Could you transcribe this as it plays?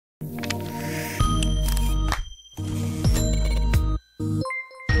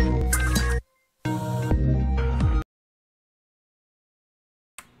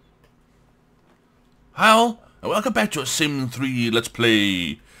Hi all, and welcome back to a Sim 3 Let's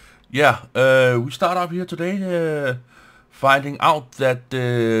Play. Yeah, we start off here today finding out that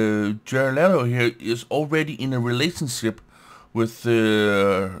Geraldo here is already in a relationship with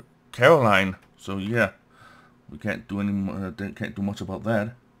Caroline. So yeah, we can't do any more, can't do much about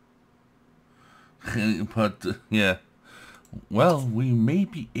that. But yeah, well, we may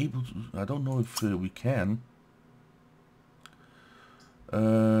be able to. I don't know if we can.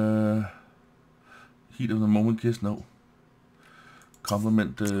 Heat of the moment kiss, no.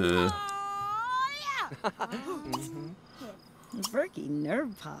 Compliment Berkey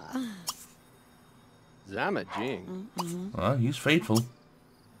nerve paw. Zama Jing. he's faithful.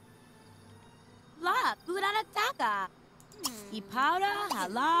 La Buranataka. Ipauda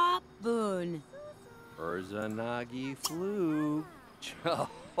hala boon. Urzanagi flu.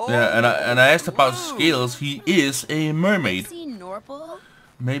 Yeah, and I asked about skills. He is a mermaid.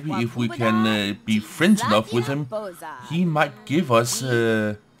 Maybe if we can be friends enough with him, he might give us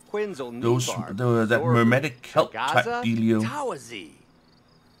that mermaidic kelp type dealio.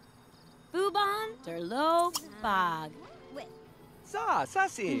 Bubon Derlo Bog.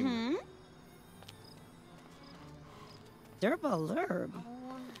 Sasim. Derbalurb.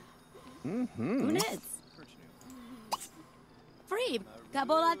 Units. Freeb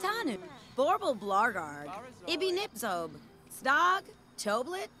Gabolatanu. Borbal Blargard. Ibi Nipzob. Stog.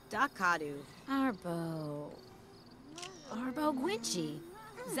 Toblet Dakadu. Arbo Gwinchi.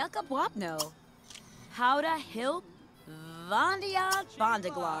 Zelka Bwapno. Howda Hilp. Vandia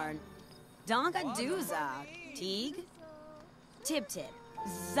Bondaglarn. Donga Duza. Teague. Tip Tip.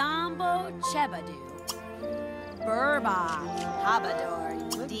 Zombo Chebadu. Burba. Habador.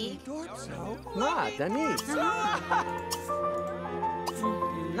 Deeg. La Danis.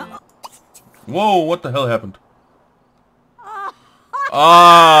 No. Whoa, what the hell happened?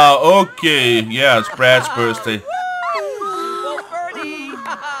 Ah, okay. Yeah, it's Brad's birthday.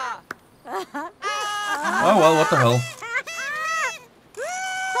 Oh well, what the hell?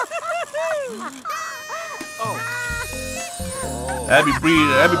 Happy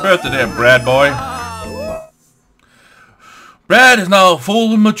birthday there, Brad boy. Brad is now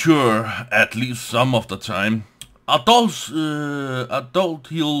full and mature, at least some of the time. Adult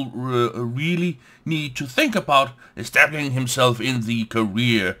he'll really need to think about establishing himself in the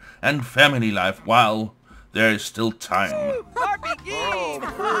career and family life while there is still time.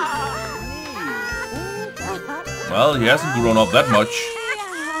 Well, he hasn't grown up that much.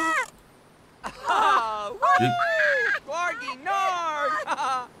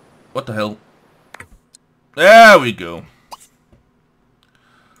 What the hell? There we go.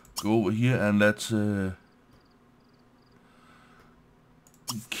 Go over here and let's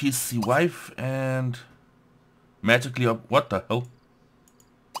kiss the wife and magically up. What the hell?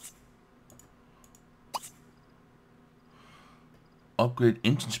 Upgrade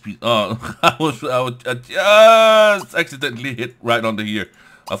engine speed. Oh, I just accidentally hit right under here.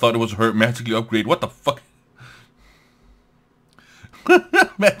 I thought it was her magically upgrade. What the fuck?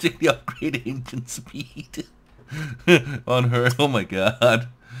 Magically upgrade engine speed on her. Oh my god.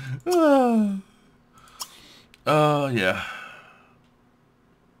 Oh yeah.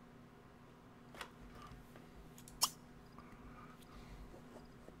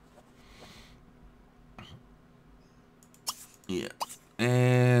 Yeah,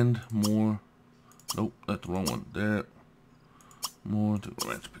 and more. Nope, that's the wrong one. There. More to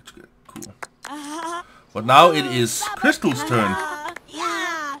romance picture. Cool. But now it is Crystal's turn.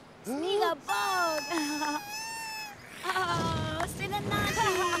 Yeah. Sneaga bog. Oh, Sinanaki.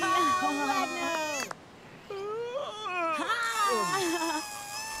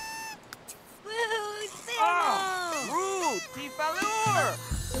 Woo, Sino. Rude, Tifalur.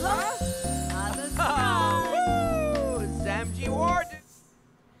 Zamji Ward.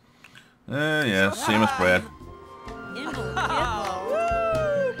 Yeah, same as Brad.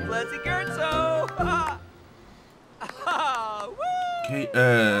 Let's Gertzo. Okay,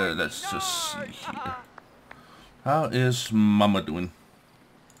 let's just see here. How is Mama doing?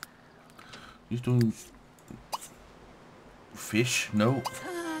 He's doing fish? No.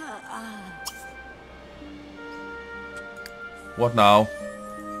 What now?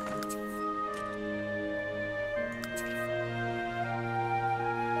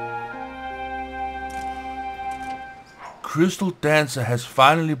 Crystal Dancer has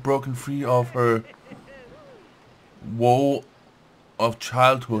finally broken free of her woe of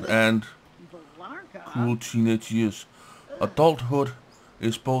childhood and cruel teenage years. Adulthood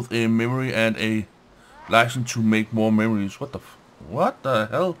is both a memory and a license to make more memories. What the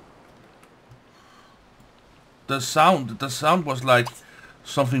hell? The sound was like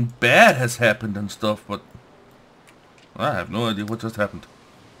something bad has happened and stuff, but I have no idea what just happened.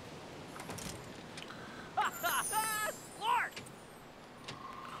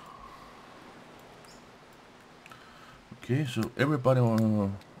 Okay, so everybody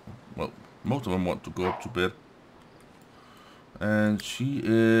wanna, well, most of them want to go up to bed. And she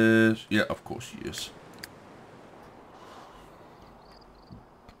is, yeah, of course she is.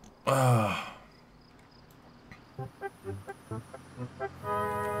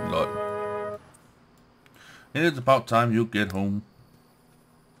 Lord. It's about time you get home.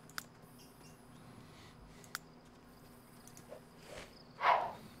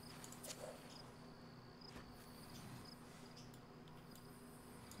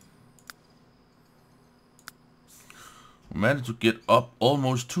 We managed to get up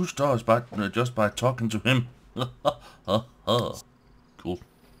almost 2 stars by just by talking to him. Cool.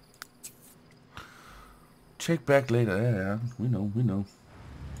 Check back later. Yeah, we know.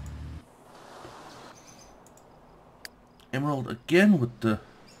 Emerald again with the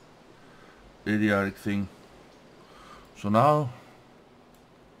idiotic thing. So now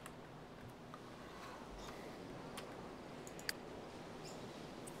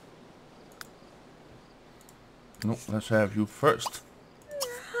no, let's have you first.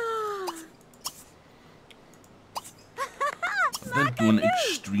 Then do an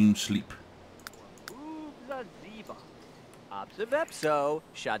extreme sleep. Observepso,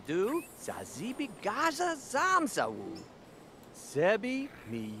 Shadu, Zazibi Gaza Zamzawu. Sebi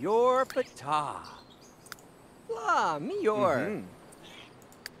Mior Pata. La Mior.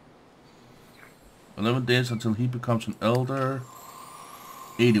 11 days until he becomes an elder.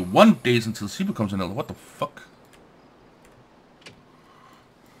 81 days until she becomes an elder. What the fuck?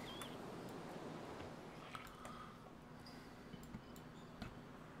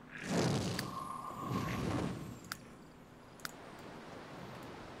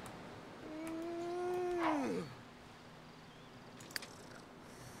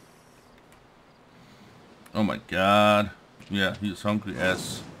 Oh my god. Yeah, he's hungry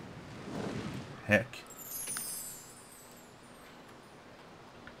as heck.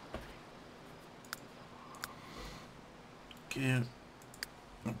 Okay.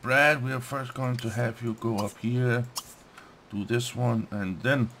 Brad, we are first going to have you go up here, do this one, and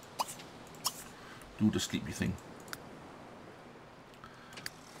then do the sleepy thing.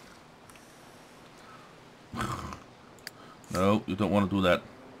 No, you don't want to do that.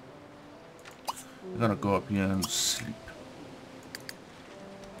 You're gonna go up here and sleep.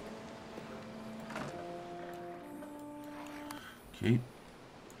 Okay.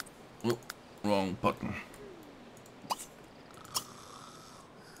 Oh, wrong button.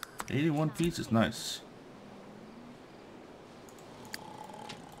 81 pieces, nice.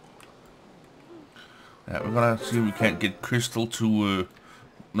 Yeah, we're gonna see if we can't get Crystal to,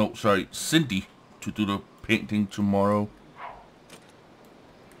 no, sorry, Cindy to do the painting tomorrow.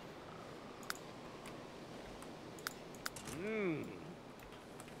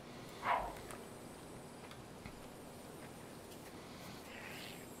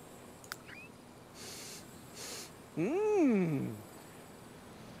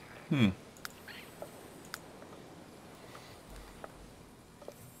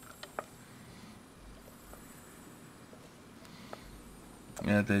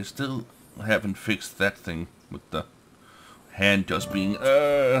 Yeah, they still haven't fixed that thing with the hand just being,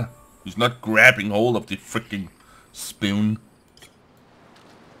 he's not grabbing hold of the freaking spoon.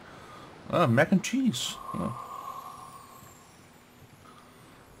 Mac and cheese. Oh.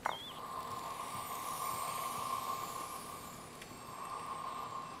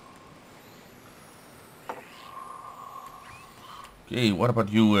 Okay, what about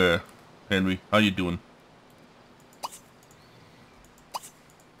you, Henry? How you doing?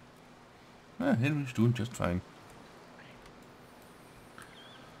 Henry's doing just fine.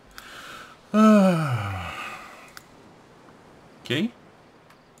 Okay.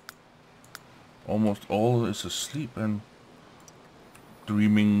 Almost all is asleep and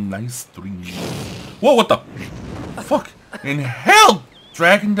dreaming nice dreams. Whoa, what the fuck? In hell,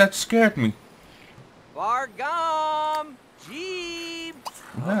 dragon, that scared me. Bargam! Jeeb!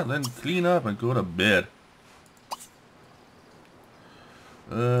 Yeah, then clean up and go to bed.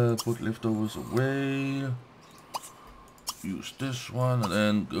 Put leftovers away. Use this one and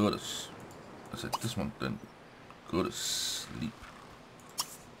then go to... I said this one, then go to sleep.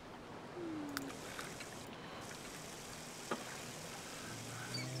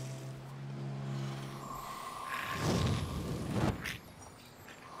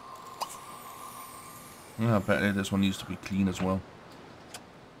 Yeah, apparently this one needs to be clean as well.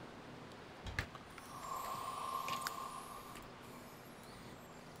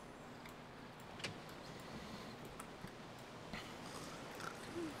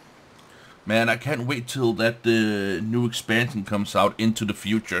 Man, I can't wait till that new expansion comes out Into the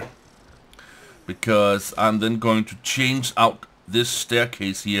Future. Because I'm then going to change out this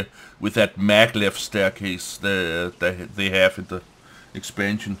staircase here with that maglev staircase that they have in the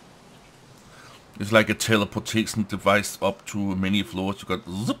expansion. It's like a teleportation device up to many floors. You got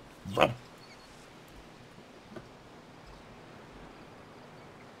zip, zip.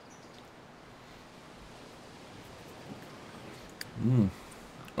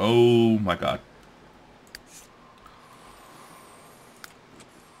 Oh my god.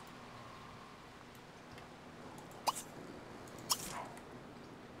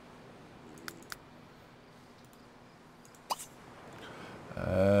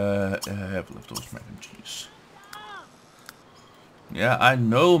 I have left those mac and cheese. Yeah, I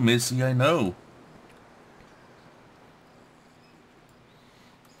know, Missy, I know.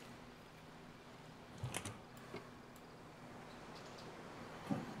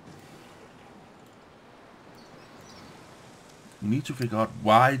 We need to figure out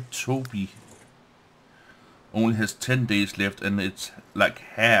why Toby only has 10 days left and it's like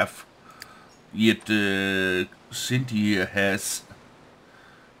half. Yet Cindy has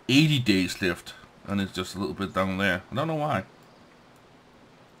 80 days left and it's just a little bit down there. I don't know why.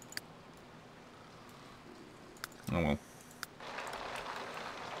 Oh well.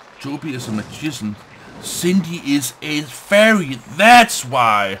 Toby is a magician. Cindy is a fairy. That's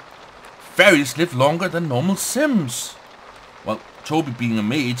why. Fairies live longer than normal Sims. Well, Toby being a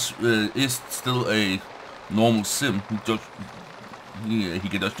mage is still a normal Sim. He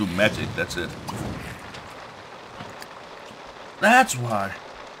can just do magic, that's it. That's why.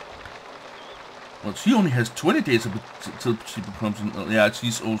 Well, she only has 20 days until she becomes... yeah,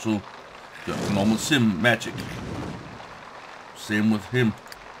 she's also just normal Sim magic. Same with him.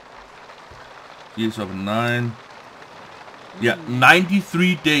 He's up at 9. Yeah,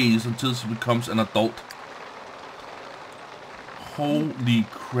 93 days until she becomes an adult. Holy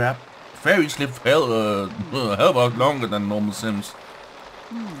crap. Fairies live hell about longer than normal Sims.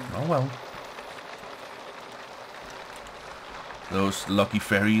 Oh well. Those lucky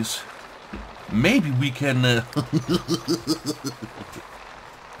fairies. Maybe we can...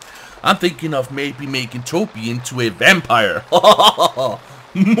 I'm thinking of maybe making Toby into a vampire.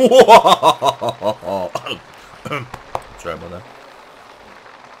 Sorry about that.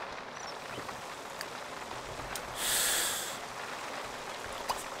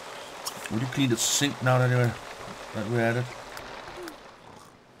 Would you clean the sink now that we're at it?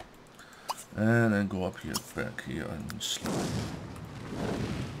 And then go up here, back here, and slide.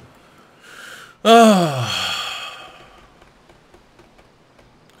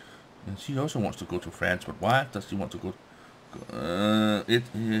 And she also wants to go to France, but why does she want to go? It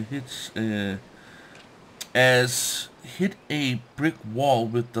hits as hit a brick wall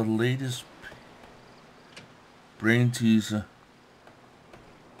with the latest brain teaser.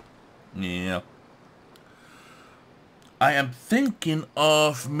 Yeah. I am thinking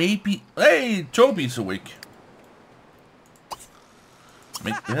of maybe... Hey, Toby's awake.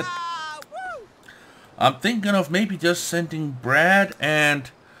 Make that. I'm thinking of maybe just sending Brad and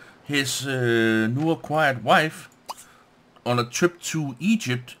his new acquired wife on a trip to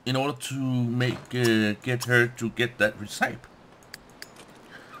Egypt in order to get her to get that recipe.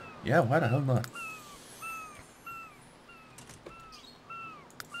 Yeah, why the hell not?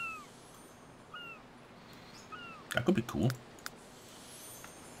 That could be cool.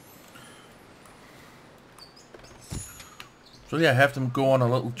 So yeah, have them go on a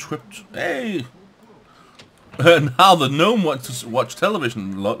little trip. Hey! Now the gnome wants to watch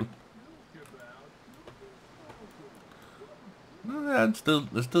television a lot. I still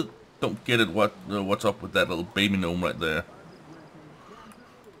don't get it. What's up with that little baby gnome right there?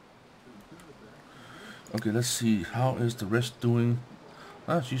 Okay, let's see. How is the rest doing?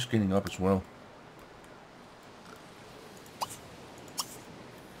 Ah, she's getting up as well.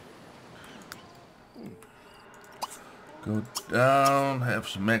 Go down, have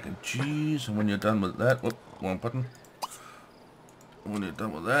some mac and cheese, and when you're done with that, whoop, wrong button. When you're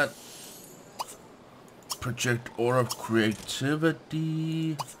done with that, project Aura of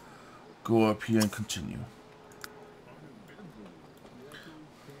Creativity, go up here and continue.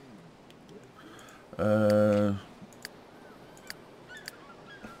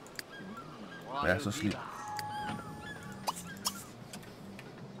 Fast asleep.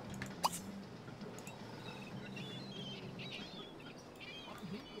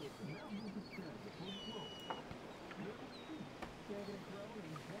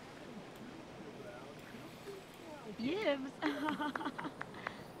 Yibs.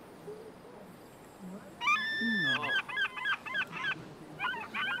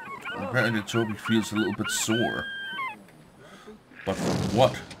 Apparently Toby feels a little bit sore. But for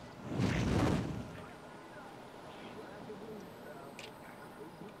what?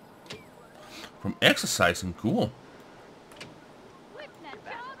 From exercising, cool.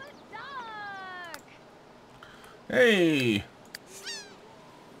 Hey!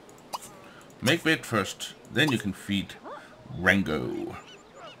 Make bed first, then you can feed Rango.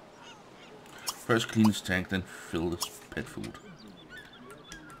 First clean his tank, then fill his pet food.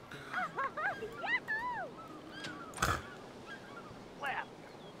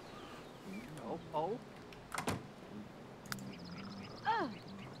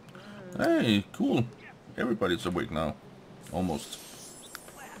 Hey, cool. Everybody's awake now. Almost.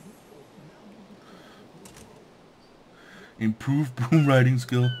 Improve broom riding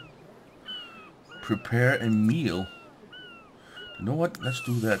skill. Prepare a meal. You know what? Let's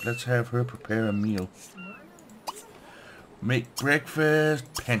do that. Let's have her prepare a meal. Make breakfast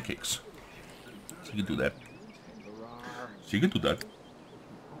pancakes. She can do that. She can do that.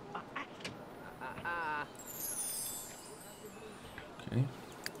 Okay.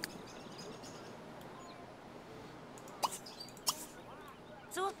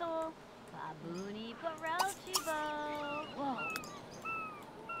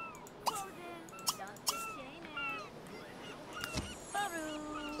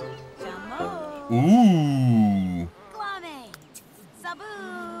 Ooh.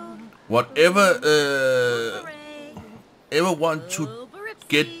 Whatever ever want to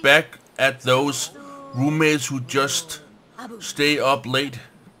get back at those roommates who just stay up late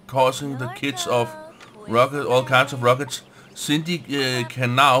causing the kids of all kinds of rockets, Cindy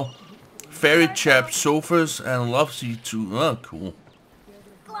can now fairy chap sofas and love seat too. Oh, cool.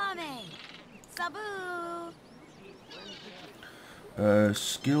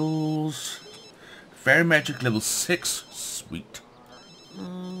 Skills. Fairy magic level 6. Sweet.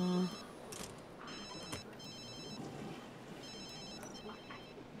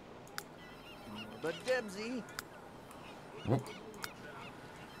 But Debsy. Whoop.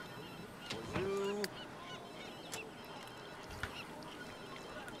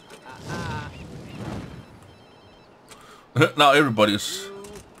 Now everybody's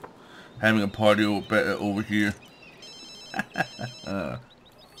having a party over here.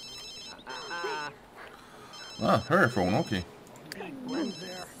 Ah, her phone, okay.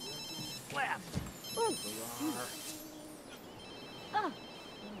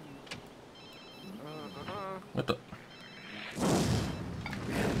 What the?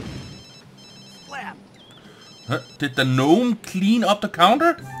 Huh? Did the gnome clean up the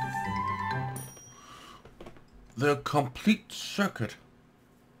counter? The complete circuit.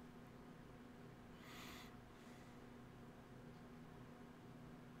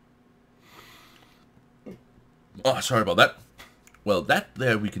 Oh, sorry about that. Well, that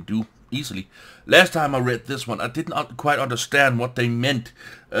there we can do easily. Last time I read this one, I did not quite understand what they meant.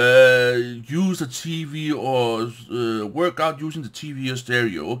 Use the TV or work out using the TV or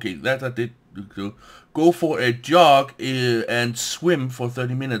stereo. Okay, that I did. Go for a jog and swim for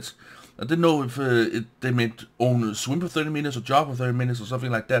 30 minutes. I didn't know if they meant only swim for 30 minutes or jog for 30 minutes or something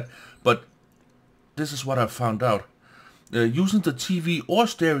like that. But this is what I found out. Using the TV or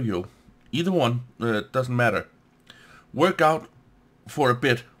stereo, either one, doesn't matter. Work out for a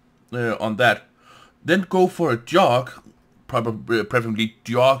bit on that. Then go for a jog, preferably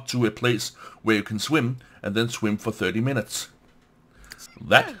jog to a place where you can swim, and then swim for 30 minutes.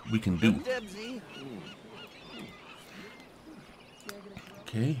 That we can do.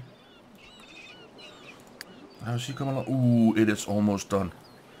 Okay. How's she coming along? Ooh, it is almost done.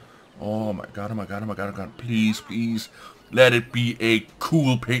 Oh my god, oh my god, oh my god, oh my god. Please, please. Let it be a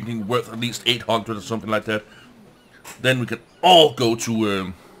cool painting worth at least 800 or something like that. Then we can all go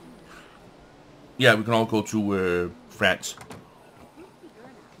to, yeah, we can all go to, France.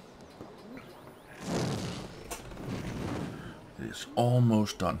 It's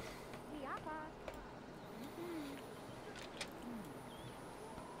almost done.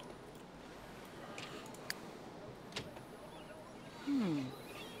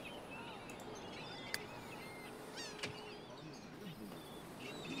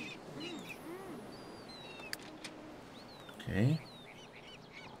 Okay.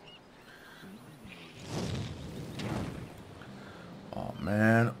 Oh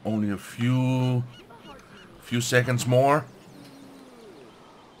man, only a few seconds more.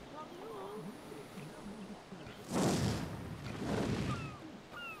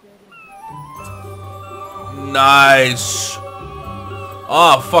 Nice.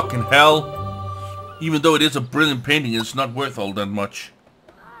 Oh, fucking hell. Even though it is a brilliant painting, it's not worth all that much.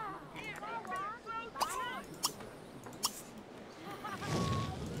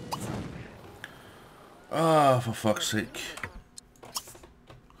 Ah, for fuck's sake.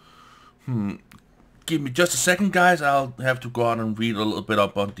 Give me just a second, guys. I'll have to go out and read a little bit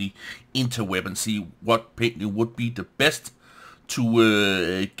up on the interweb and see what painting would be the best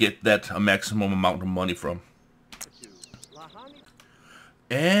to get that a maximum amount of money from.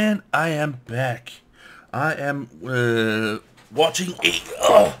 And I am back. I am watching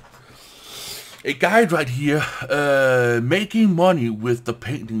a guide right here, making money with the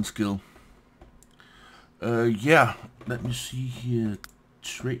painting skill. Yeah, let me see here.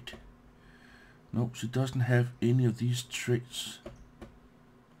 Trait. No, she doesn't have any of these traits.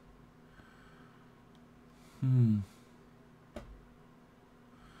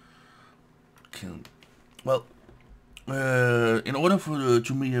 Okay. Well, in order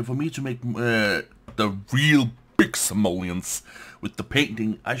for me to make the real big simolions with the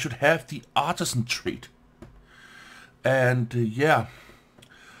painting, I should have the artisan trait. And yeah,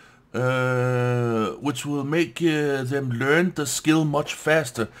 which will make them learn the skill much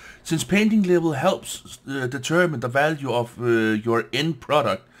faster. Since painting level helps determine the value of your end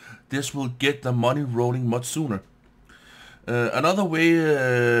product, this will get the money rolling much sooner. Another way,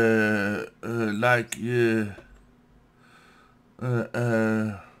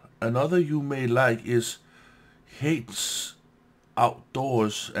 another you may like is hates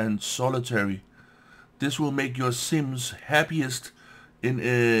outdoors and solitary. This will make your Sims happiest in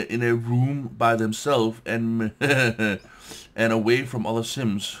a room by themselves and and away from other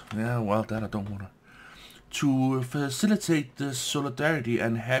Sims. Yeah, well, that I don't wanna. To facilitate the solidarity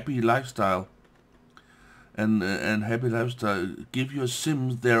and happy lifestyle. And happy lifestyle, give your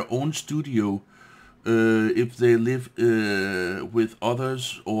Sims their own studio if they live with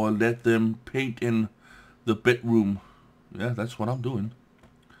others, or let them paint in the bedroom. Yeah, that's what I'm doing.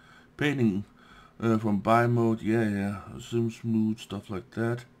 Painting from buy mode, yeah, Sim smooth, stuff like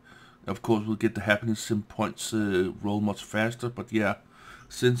that. Of course, we'll get the happiness Sim points roll much faster, but yeah,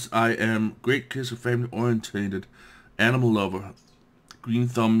 since I am great kids, family orientated, animal lover, green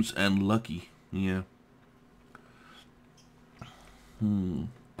thumbs, and lucky, yeah.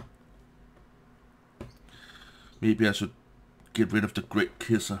 Maybe I should get rid of the great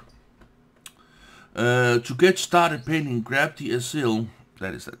kisser. To get started painting, grab the easel,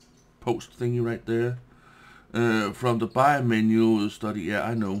 that is that post thingy right there, from the buy menu study. Yeah,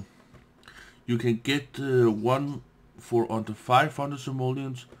 I know. You can get one for under 500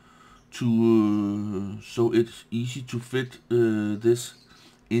 simoleons, so it's easy to fit this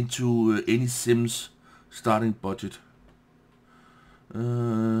into any Sims starting budget.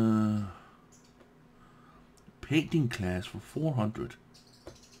 Painting class for 400.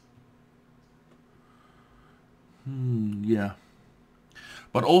 Yeah.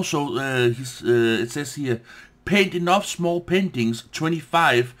 But also, it says here, paint enough small paintings,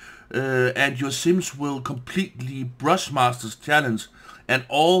 25, and your Sims will completely Brushmasters challenge, and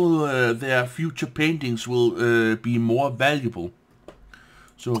all their future paintings will be more valuable.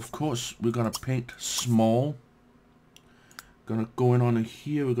 So of course, we're gonna paint small. Gonna go in on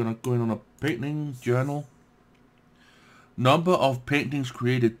here, we're gonna go in on a painting journal. Number of paintings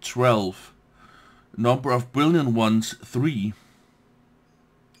created, 12. Number of brilliant ones, 3.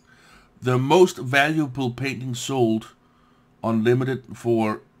 The most valuable painting sold, unlimited,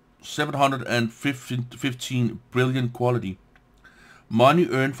 for 715 brilliant quality. Money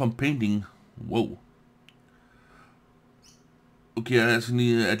earned from painting, whoa. Okay, I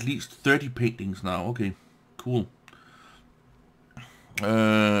need at least 30 paintings now, okay, cool.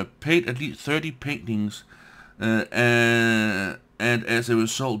 Paint at least 30 paintings, and as a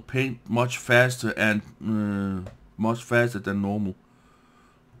result, paint much faster and much faster than normal.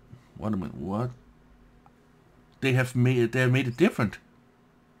 Wait a minute, what? They have made it different.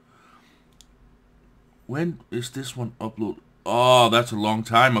 When is this one uploaded? Oh, that's a long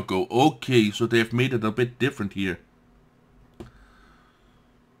time ago. Okay, so they have made it a bit different here.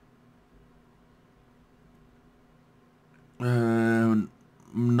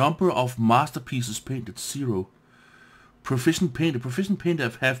 Number of masterpieces painted, 0. Proficient painter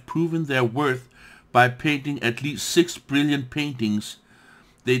have proven their worth by painting at least 6 brilliant paintings.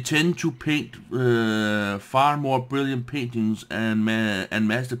 They tend to paint far more brilliant paintings and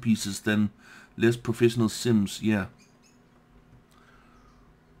masterpieces than less professional Sims, yeah.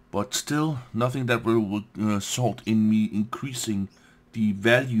 But still, nothing that will result in me increasing the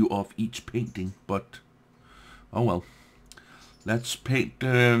value of each painting, but oh well. Let's paint,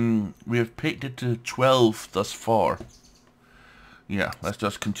 we have painted 12 thus far. Yeah, let's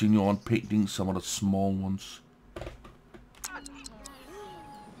just continue on painting some of the small ones.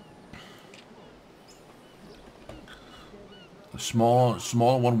 A small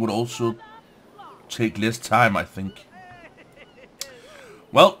one would also take less time, I think.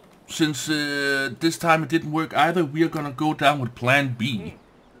 Well, since this time it didn't work either, we are gonna go down with plan B.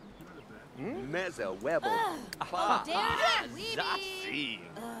 Mezza webble. Oh, there, Weeby.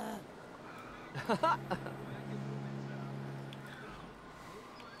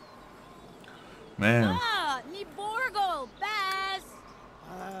 Man. Ah, ni Borgo, Bass.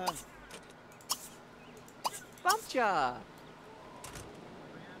 Bumpcha.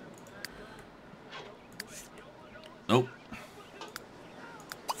 Nope.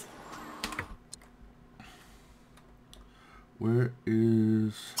 Where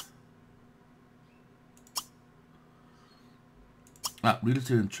is... real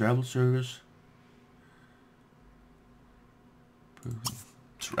estate and travel service.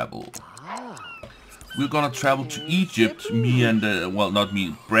 Travel. We're gonna travel to Egypt. Me and, well, not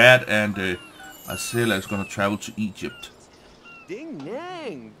me, Brad and Asela is gonna travel to Egypt. Ding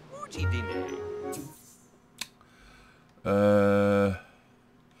nang. Uji ding nang.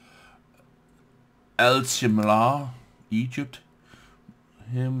 Al Shimla, Egypt.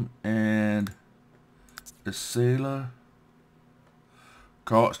 Him and the sailor.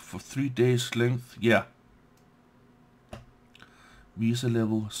 Cost for 3 days length. Yeah. Visa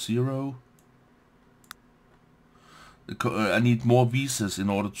level 0. I need more visas in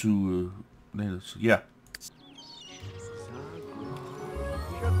order to. Yeah.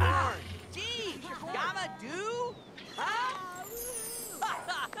 Gee, Gamma do? Huh?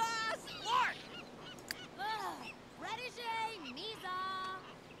 Smart. Protege, Misa.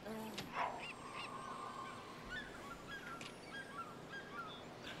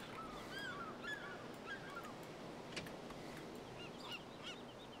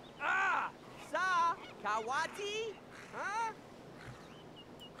 Sa Kawati? Huh?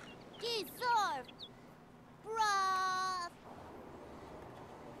 Gisor. Broth.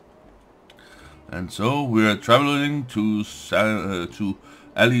 And so we're traveling to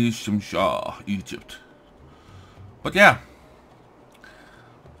Ali Shimshah, Egypt. But yeah,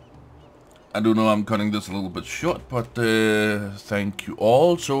 I do know I'm cutting this a little bit short, but thank you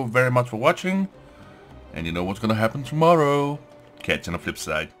all so very much for watching. And you know what's gonna happen tomorrow. Catch you on the flip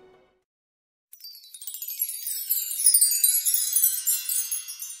side.